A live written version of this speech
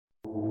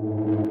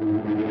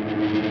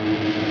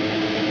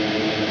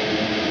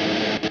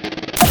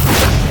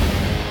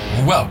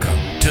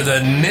Welcome to the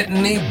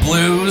Nittany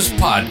Blues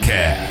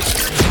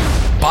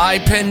Podcast. By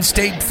Penn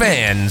State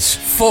fans,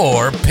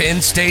 for Penn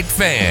State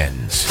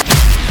fans.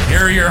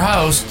 Here are your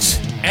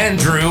hosts,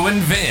 Andrew and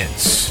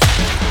Vince.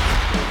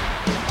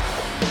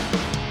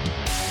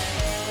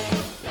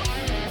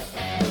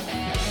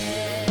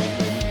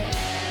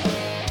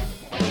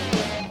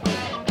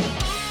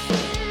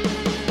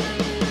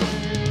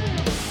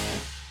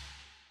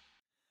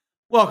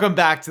 Welcome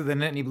back to the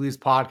Nittany Blues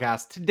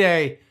Podcast.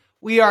 Today,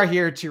 we are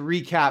here to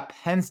recap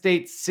Penn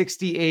State's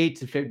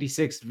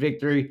 68-56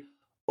 victory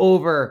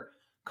over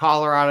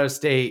Colorado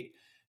State.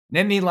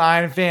 Nittany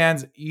Lion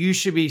fans, you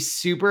should be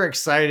super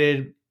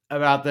excited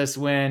about this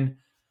win.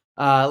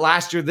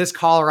 Last year, this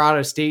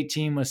Colorado State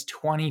team was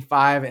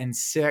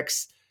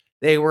 25-6.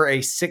 They were a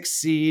 6th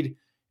seed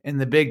in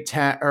the Big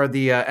Ten or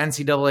the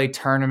NCAA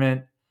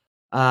tournament.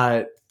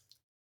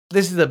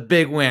 This is a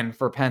big win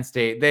for Penn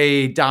State.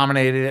 They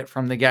dominated it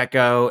from the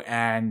get-go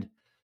and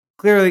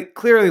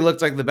clearly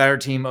looked like the better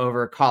team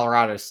over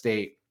Colorado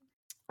State.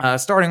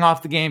 Starting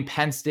off the game,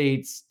 Penn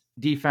State's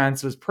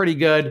defense was pretty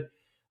good.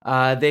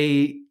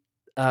 They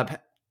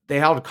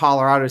held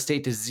Colorado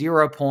State to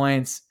 0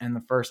 points in the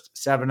first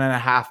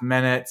 7.5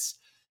 minutes,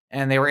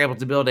 and they were able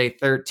to build a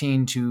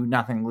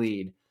 13-0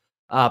 lead.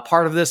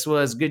 Part of this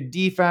was good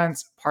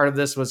defense. Part of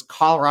this was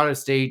Colorado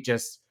State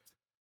just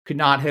could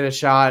not hit a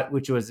shot,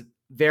 which was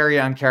very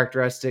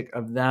uncharacteristic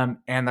of them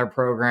and their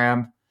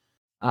program.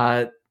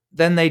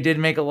 Then they did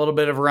make a little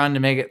bit of a run to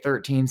make it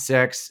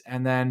 13-6,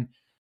 and then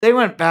they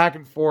went back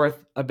and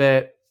forth a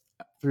bit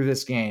through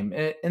this game.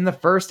 In the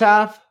first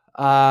half,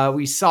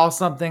 we saw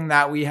something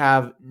that we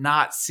have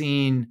not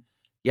seen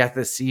yet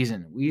this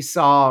season. We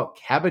saw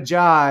Keba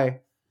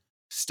Jai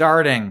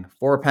starting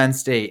for Penn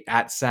State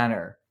at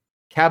center.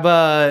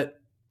 Keba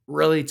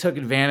really took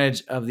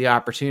advantage of the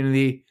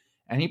opportunity,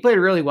 and he played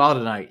really well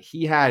tonight.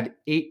 He had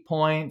 8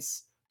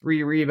 points,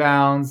 3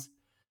 rebounds.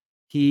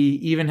 He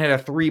even hit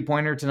a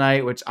 3-pointer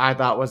tonight, which I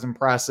thought was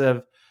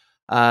impressive.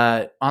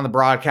 On the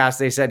broadcast,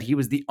 they said he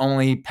was the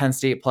only Penn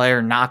State player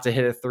not to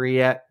hit a 3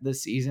 yet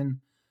this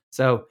season.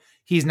 So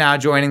he's now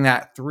joining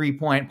that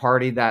 3-point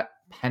party that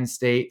Penn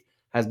State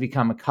has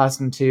become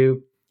accustomed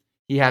to.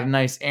 He had a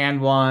nice and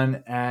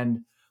one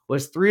and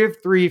was 3 of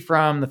 3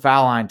 from the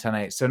foul line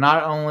tonight. So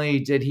not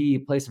only did he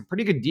play some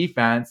pretty good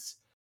defense,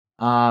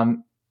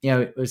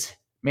 it was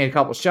made a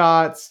couple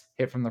shots,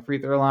 hit from the free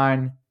throw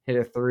line, hit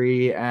a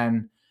 3,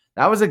 and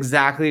that was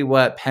exactly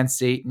what Penn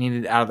State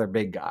needed out of their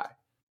big guy.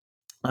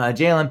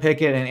 Jalen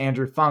Pickett and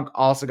Andrew Funk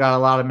also got a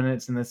lot of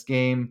minutes in this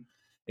game.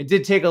 It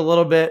did take a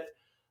little bit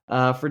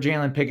for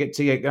Jalen Pickett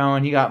to get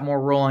going. He got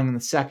more rolling in the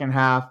second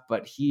half,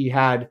 but he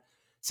had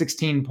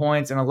 16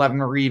 points and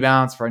 11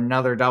 rebounds for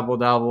another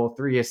double-double,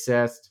 3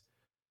 assists,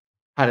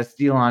 had a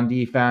steal on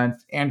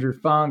defense. Andrew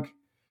Funk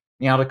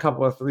nailed a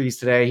couple of threes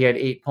today. He had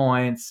 8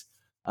 points.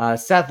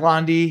 Seth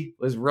Lundy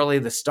was really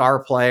the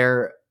star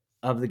player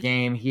of the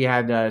game. He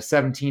had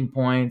 17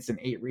 points and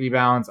 8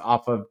 rebounds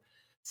off of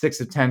 6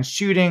 of 10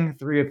 shooting,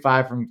 3 of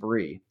 5 from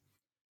 3.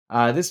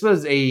 This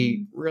was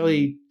a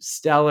really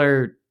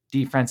stellar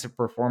defensive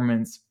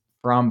performance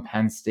from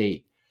Penn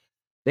State.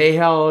 They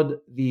held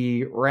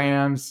the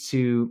Rams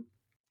to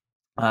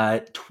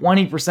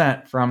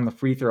 20% from the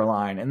free throw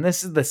line. And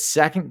this is the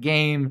second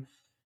game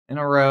in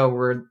a row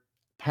where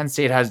Penn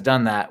State has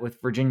done that,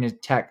 with Virginia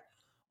Tech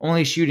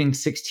only shooting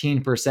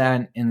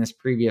 16% in this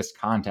previous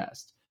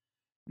contest.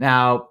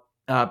 Now,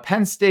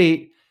 Penn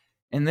State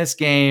in this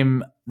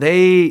game,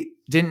 they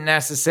didn't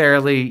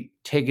necessarily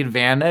take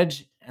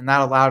advantage, and that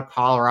allowed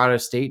Colorado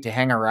State to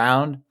hang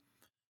around.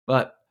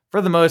 But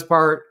for the most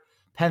part,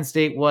 Penn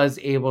State was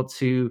able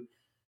to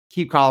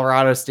keep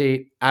Colorado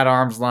State at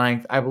arm's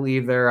length. I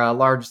believe their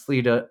largest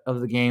lead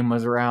of the game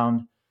was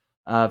around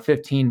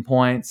 15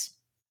 points.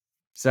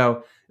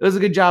 So it was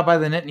a good job by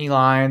the Nittany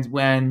Lions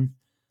when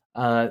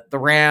the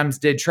Rams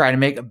did try to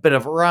make a bit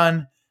of a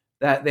run,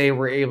 that they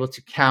were able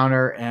to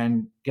counter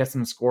and get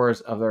some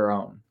scores of their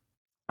own.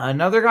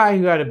 Another guy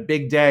who had a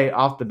big day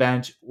off the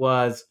bench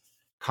was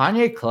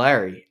Kanye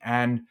Clary,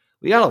 and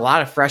we got a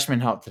lot of freshman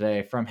help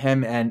today from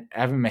him and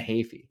Evan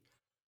Mahaffey.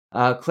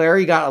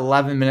 Clary got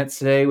 11 minutes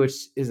today, which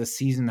is a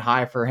season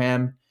high for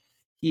him.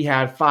 He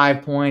had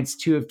 5 points,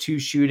 2 of 2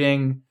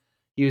 shooting.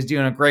 He was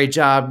doing a great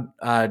job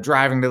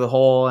driving to the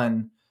hole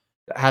and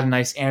had a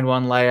nice and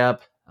one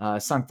layup,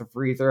 sunk the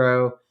free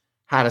throw,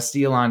 had a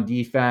steal on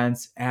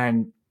defense,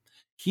 and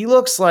he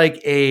looks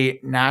like a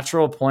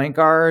natural point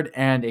guard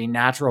and a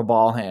natural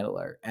ball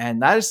handler.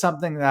 And that is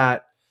something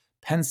that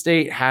Penn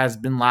State has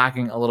been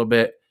lacking a little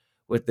bit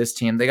with this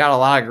team. They got a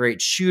lot of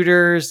great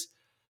shooters,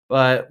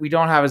 but we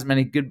don't have as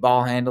many good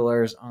ball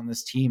handlers on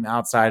this team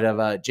outside of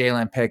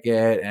Jalen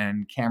Pickett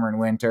and Cameron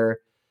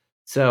Winter.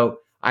 So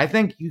I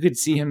think you could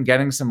see him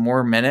getting some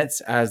more minutes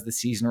as the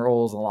season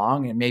rolls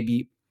along, and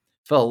maybe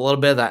fill a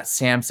little bit of that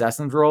Sam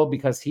Sessoms role,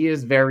 because he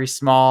is very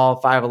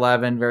small,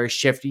 5'11", very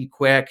shifty,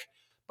 quick,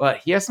 but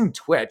he has some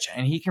twitch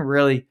and he can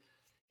really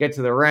get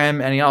to the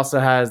rim, and he also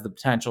has the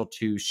potential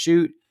to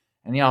shoot,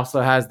 and he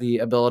also has the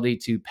ability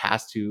to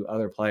pass to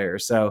other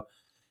players. So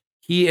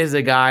he is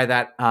a guy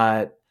that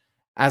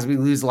as we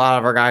lose a lot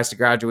of our guys to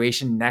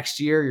graduation next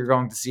year, you're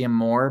going to see him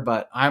more,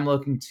 but I'm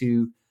looking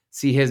to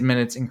see his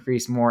minutes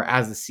increase more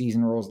as the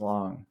season rolls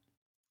along.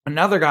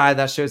 Another guy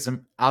that showed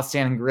some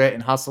outstanding grit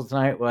and hustle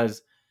tonight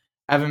was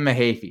Evan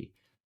Mahaffey.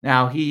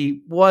 Now,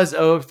 he was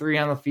 0 of 3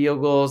 on the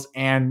field goals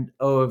and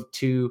 0 of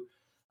 2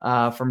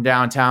 from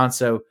downtown,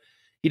 so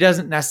he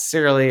doesn't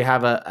necessarily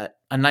have a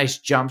nice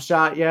jump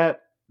shot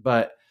yet,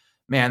 but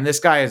man, this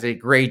guy is a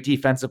great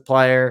defensive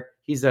player.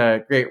 He's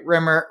a great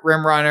rim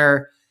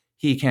runner.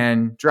 He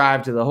can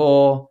drive to the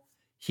hole.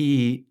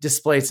 He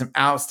displayed some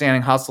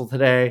outstanding hustle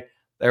today.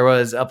 There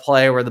was a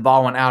play where the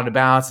ball went out of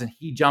bounds and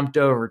he jumped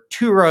over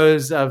 2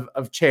 rows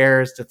of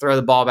chairs to throw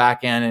the ball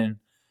back in. And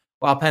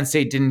while Penn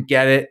State didn't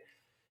get it,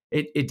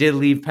 it did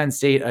leave Penn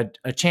State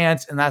a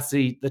chance. And that's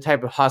the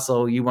type of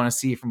hustle you want to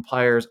see from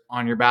players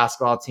on your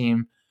basketball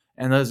team.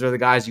 And those are the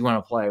guys you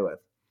want to play with.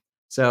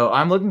 So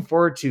I'm looking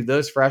forward to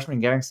those freshmen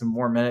getting some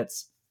more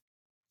minutes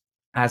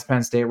as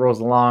Penn State rolls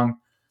along.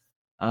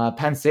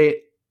 Penn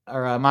State,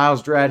 or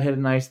Miles Dredd hit a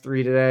nice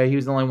 3 today. He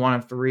was only 1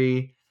 of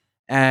 3.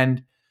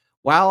 And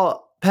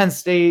while Penn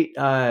State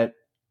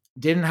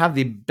didn't have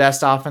the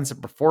best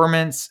offensive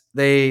performance,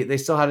 they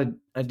still had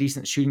a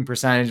decent shooting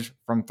percentage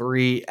from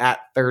 3 at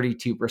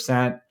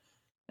 32%.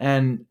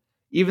 And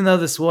even though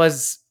this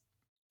was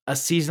a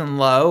season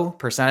low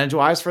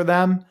percentage-wise for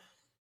them,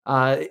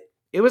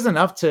 it was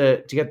enough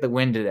to get the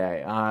win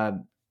today.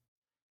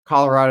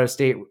 Colorado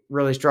State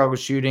really struggled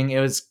shooting. It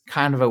was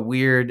kind of a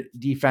weird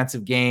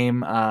defensive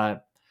game.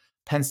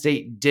 Penn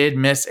State did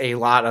miss a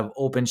lot of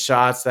open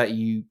shots that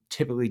you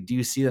typically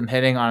do see them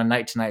hitting on a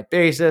night-to-night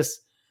basis.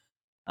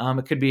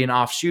 It could be an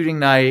off shooting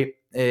night.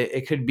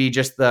 It could be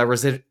just the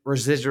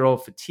residual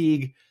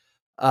fatigue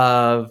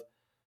of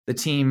the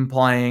team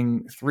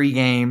playing 3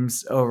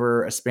 games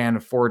over a span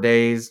of 4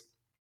 days.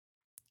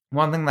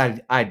 One thing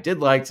that I did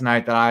like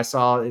tonight that I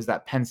saw is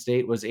that Penn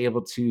State was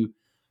able to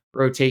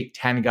rotate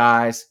 10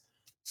 guys.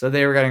 So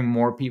they were getting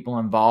more people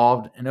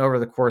involved. And over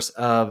the course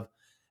of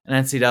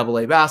an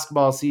NCAA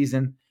basketball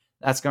season,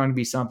 that's going to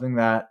be something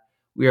that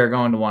we are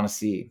going to want to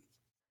see.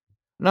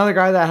 Another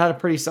guy that had a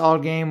pretty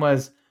solid game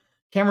was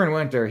Cameron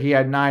Winter. He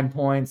had 9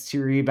 points,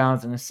 2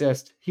 rebounds, and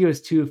assist. He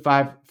was 2 of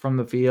 5 from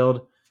the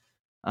field.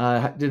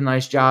 Did a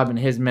nice job in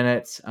his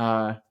minutes.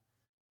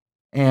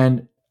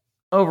 And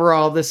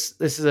overall, this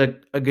is a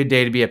good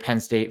day to be a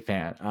Penn State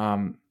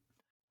fan.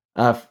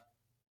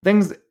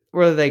 Things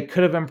where they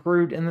could have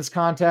improved in this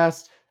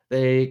contest,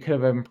 they could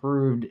have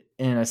improved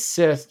in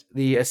assist.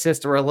 The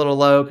assists were a little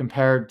low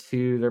compared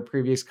to their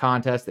previous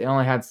contest. They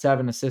only had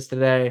 7 assists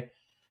today.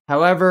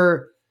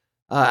 However,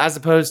 as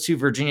opposed to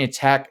Virginia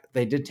Tech,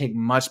 they did take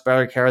much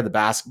better care of the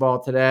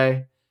basketball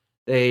today.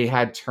 They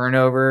had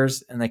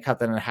turnovers, and they cut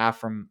that in half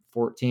from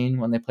 14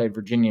 when they played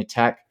Virginia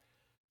Tech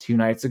 2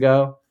 nights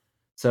ago.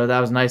 So that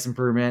was a nice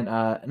improvement.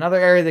 Another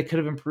area they could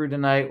have improved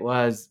tonight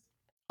was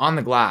on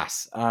the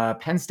glass.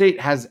 Penn State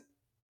has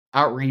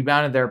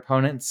out-rebounded their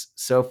opponents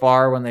so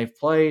far when they've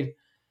played.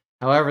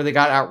 However, they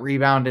got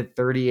out-rebounded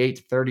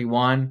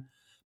 38-31.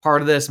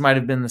 Part of this might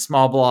have been the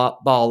small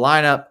ball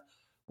lineup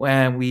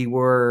when we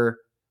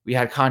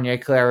had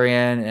Kanye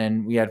Clarion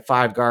and we had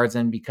 5 guards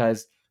in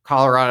because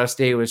Colorado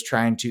State was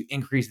trying to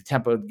increase the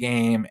tempo of the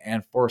game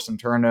and force some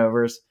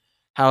turnovers.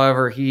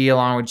 However, he,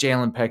 along with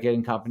Jalen Pickett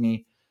and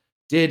company,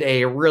 did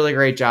a really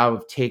great job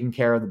of taking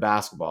care of the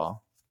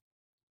basketball.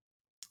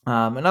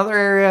 Another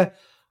area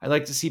I'd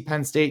like to see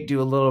Penn State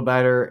do a little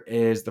better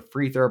is the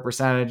free throw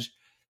percentage.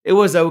 It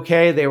was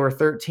okay. They were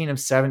 13 of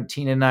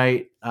 17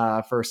 tonight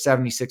for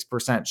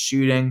 76%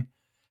 shooting.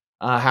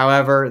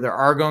 However, there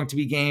are going to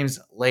be games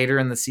later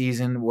in the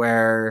season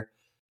where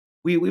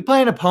we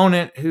play an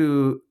opponent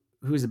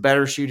who's a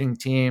better shooting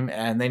team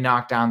and they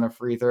knock down their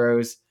free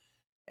throws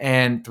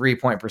and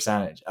 3-point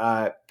percentage.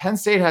 Penn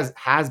State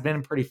has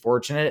been pretty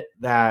fortunate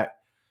that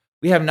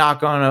we have not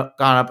gone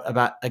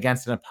up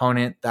against an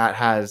opponent that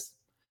has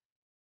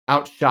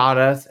outshot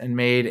us and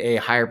made a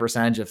higher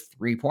percentage of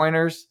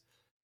 3-pointers.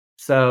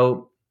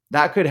 So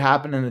that could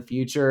happen in the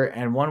future.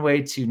 And one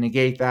way to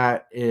negate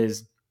that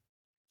is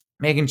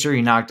making sure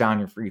you knock down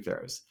your free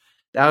throws.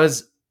 That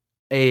was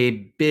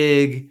a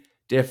big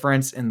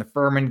difference in the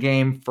Furman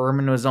game.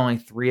 Furman was only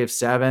 3 of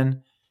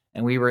 7,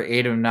 and we were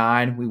 8 of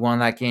 9. We won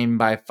that game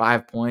by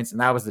 5 points,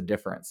 and that was the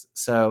difference.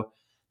 So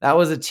that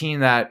was a team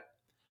that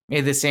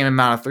made the same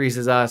amount of threes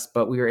as us,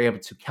 but we were able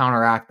to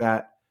counteract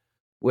that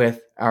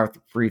with our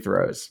free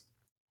throws.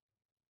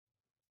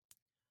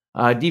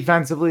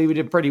 Defensively, we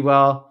did pretty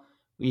well.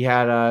 We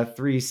had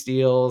 3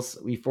 steals.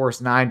 We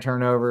forced 9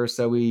 turnovers,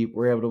 so we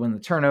were able to win the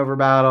turnover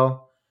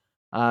battle.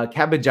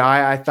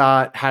 Kabajai, I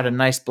thought, had a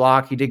nice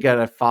block. He did get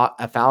a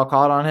foul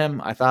called on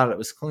him. I thought it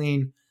was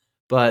clean,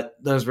 but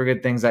those were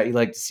good things that you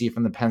like to see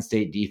from the Penn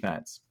State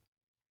defense.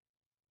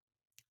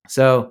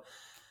 So,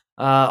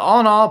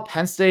 all in all,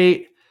 Penn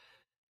State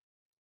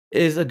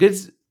is a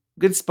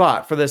good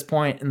spot for this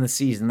point in the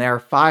season. They are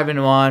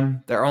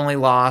 5-1. Their only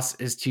loss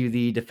is to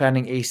the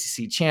defending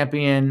ACC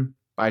champion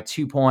by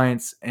 2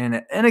 points,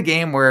 and in a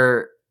game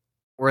where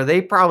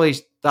they probably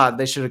thought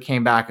they should have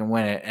came back and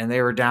win it, and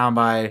they were down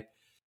by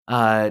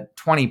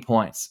 20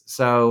 points.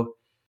 So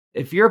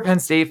if you're a Penn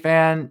State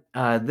fan,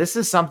 this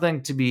is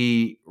something to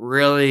be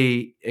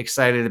really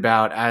excited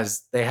about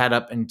as they head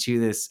up into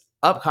this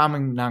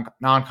upcoming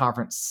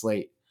non-conference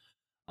slate.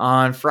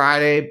 On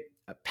Friday,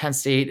 Penn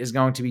State is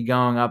going to be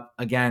going up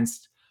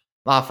against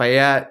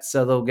Lafayette,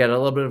 so they'll get a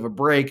little bit of a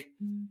break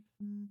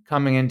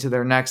coming into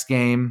their next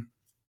game.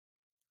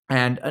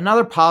 And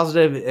another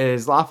positive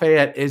is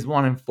Lafayette is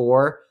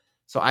 1-4.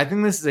 So I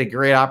think this is a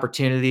great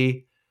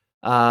opportunity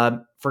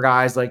for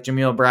guys like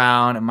Jameel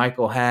Brown and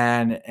Michael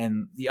Henn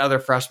and the other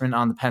freshmen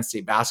on the Penn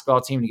State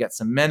basketball team to get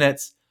some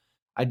minutes.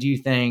 I do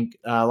think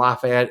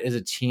Lafayette is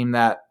a team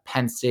that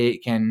Penn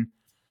State can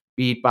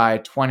beat by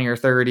 20 or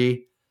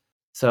 30.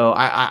 So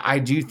I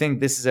do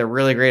think this is a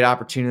really great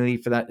opportunity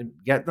for that to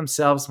get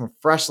themselves some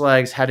fresh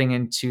legs heading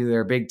into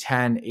their Big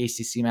Ten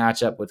ACC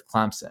matchup with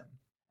Clemson.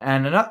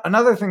 And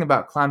another thing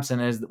about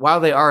Clemson is that while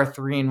they are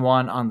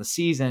 3-1 on the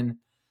season,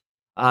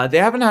 they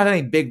haven't had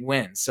any big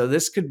wins. So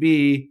this could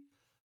be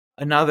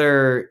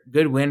another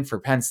good win for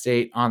Penn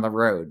State on the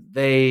road.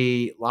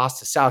 They lost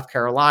to South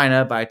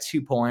Carolina by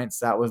 2 points.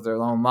 That was their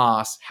lone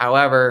loss.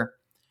 However,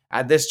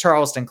 at this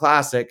Charleston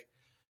Classic,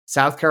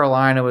 South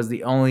Carolina was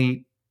the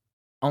only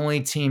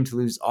team to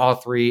lose all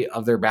 3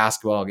 of their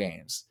basketball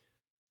games.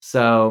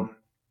 So,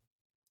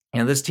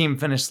 this team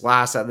finished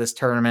last at this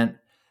tournament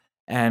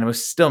and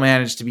was still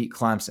managed to beat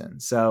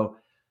Clemson. So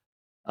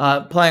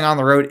playing on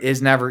the road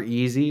is never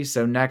easy.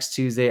 So next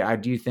Tuesday, I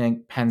do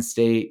think Penn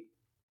State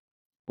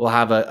will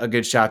have a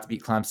good shot to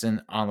beat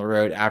Clemson on the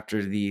road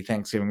after the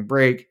Thanksgiving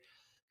break.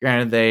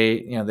 Granted,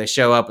 they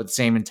show up with the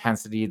same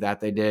intensity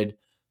that they did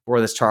for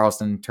this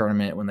Charleston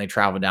tournament when they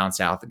travel down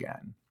south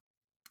again.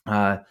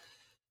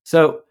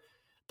 So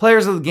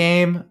players of the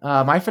game,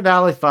 my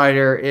finale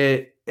fighter,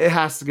 it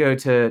has to go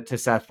to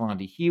Seth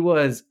Lundy. He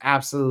was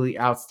absolutely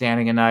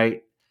outstanding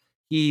tonight.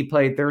 He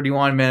played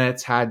 31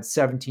 minutes, had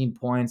 17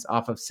 points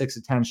off of 6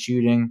 of 10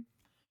 shooting,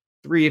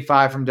 3 of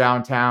 5 from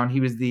downtown. He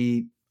was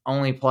the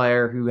only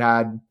player who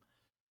had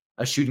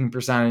a shooting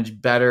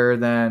percentage better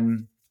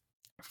than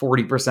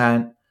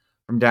 40%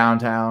 from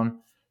downtown.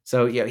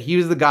 So, yeah, he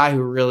was the guy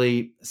who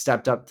really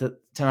stepped up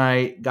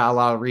tonight, got a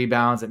lot of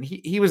rebounds, and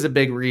he was a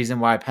big reason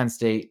why Penn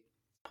State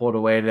pulled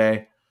away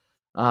today.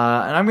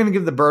 And I'm going to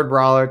give the Bird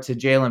Brawler to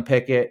Jalen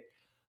Pickett.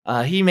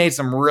 He made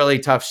some really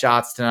tough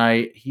shots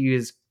tonight. He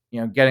was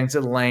getting to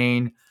the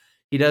lane.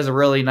 He does a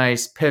really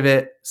nice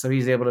pivot. So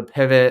he's able to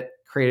pivot,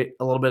 create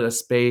a little bit of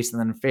space, and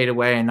then fade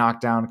away and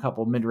knock down a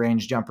couple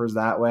mid-range jumpers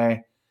that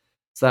way.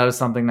 So that was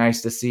something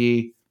nice to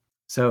see.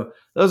 So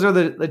those are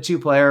the 2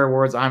 player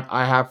awards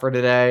I have for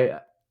today.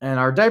 And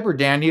our Diaper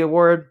Dandy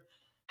Award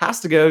has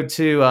to go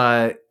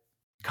to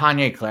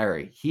Kanye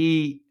Clary.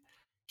 He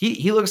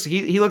looks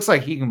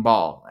like he can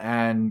ball,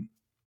 and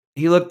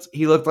he looked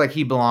like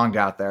he belonged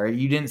out there.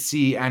 You didn't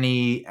see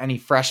any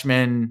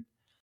freshman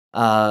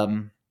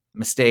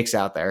mistakes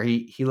out there.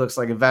 He looks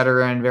like a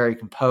veteran, very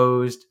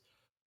composed,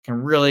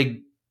 can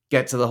really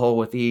get to the hole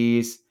with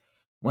ease.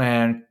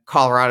 When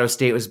Colorado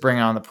State was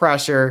bringing on the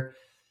pressure,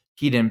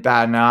 he didn't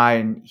bat an eye,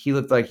 and he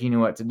looked like he knew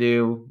what to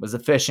do, was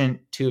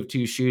efficient, 2 of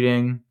 2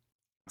 shooting.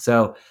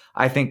 So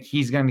I think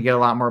he's going to get a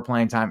lot more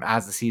playing time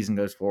as the season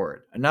goes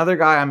forward. Another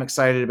guy I'm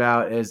excited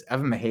about is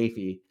Evan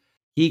Mahaffey.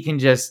 He can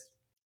just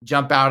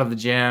jump out of the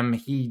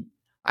gym.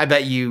 I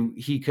bet you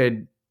he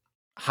could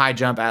high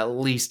jump at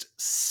least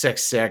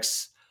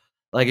 6'6".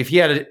 Like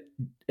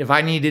if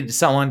I needed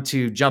someone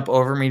to jump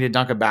over me to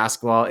dunk a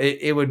basketball,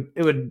 it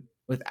would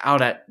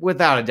without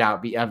a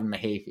doubt be Evan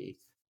Mahaffey.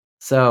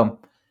 So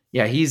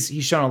yeah, he's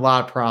shown a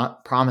lot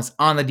of promise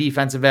on the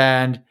defensive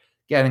end,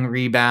 getting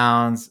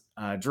rebounds,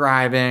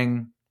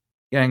 driving,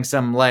 getting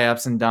some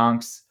layups and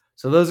dunks.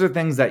 So those are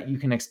things that you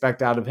can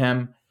expect out of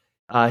him.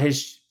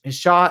 His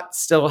shot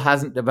still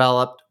hasn't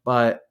developed,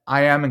 but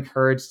I am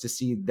encouraged to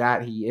see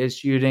that he is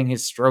shooting.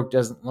 His stroke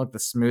doesn't look the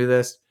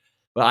smoothest,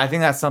 but I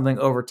think that's something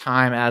over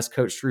time as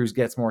Coach Struz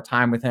gets more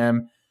time with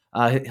him,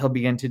 he'll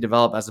begin to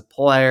develop as a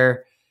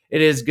player.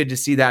 It is good to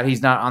see that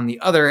he's not on the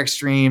other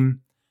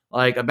extreme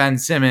like a Ben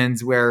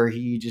Simmons where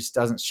he just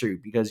doesn't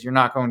shoot, because you're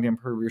not going to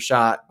improve your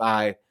shot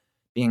by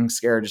being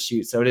scared to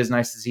shoot. So it is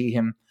nice to see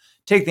him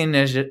take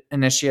the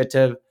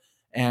initiative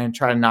and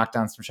try to knock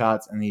down some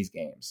shots in these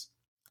games.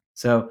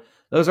 So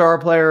those are our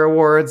player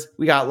awards.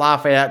 We got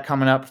Lafayette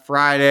coming up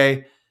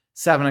Friday,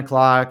 7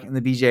 o'clock in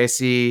the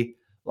BJC,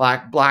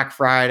 Black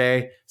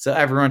Friday. So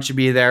everyone should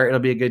be there. It'll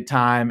be a good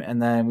time.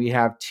 And then we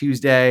have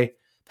Tuesday,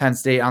 Penn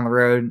State on the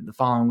road the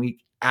following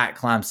week at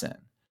Clemson.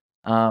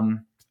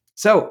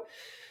 So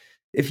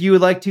if you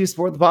would like to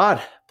support the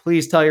pod,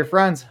 please tell your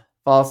friends.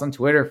 Follow us on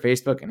Twitter,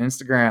 Facebook, and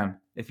Instagram.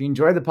 If you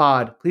enjoyed the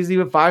pod, please leave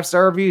a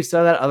 5-star review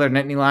so that other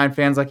Nittany Lion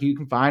fans like you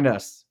can find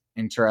us.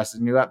 Interested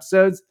in new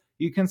episodes?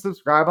 You can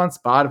subscribe on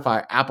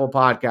Spotify, Apple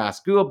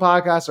Podcasts, Google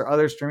Podcasts, or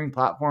other streaming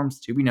platforms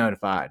to be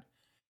notified.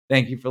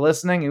 Thank you for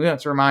listening, and we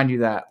want to remind you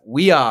that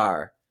we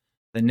are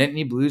the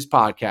Nittany Blues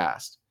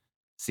Podcast.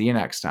 See you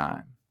next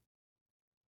time.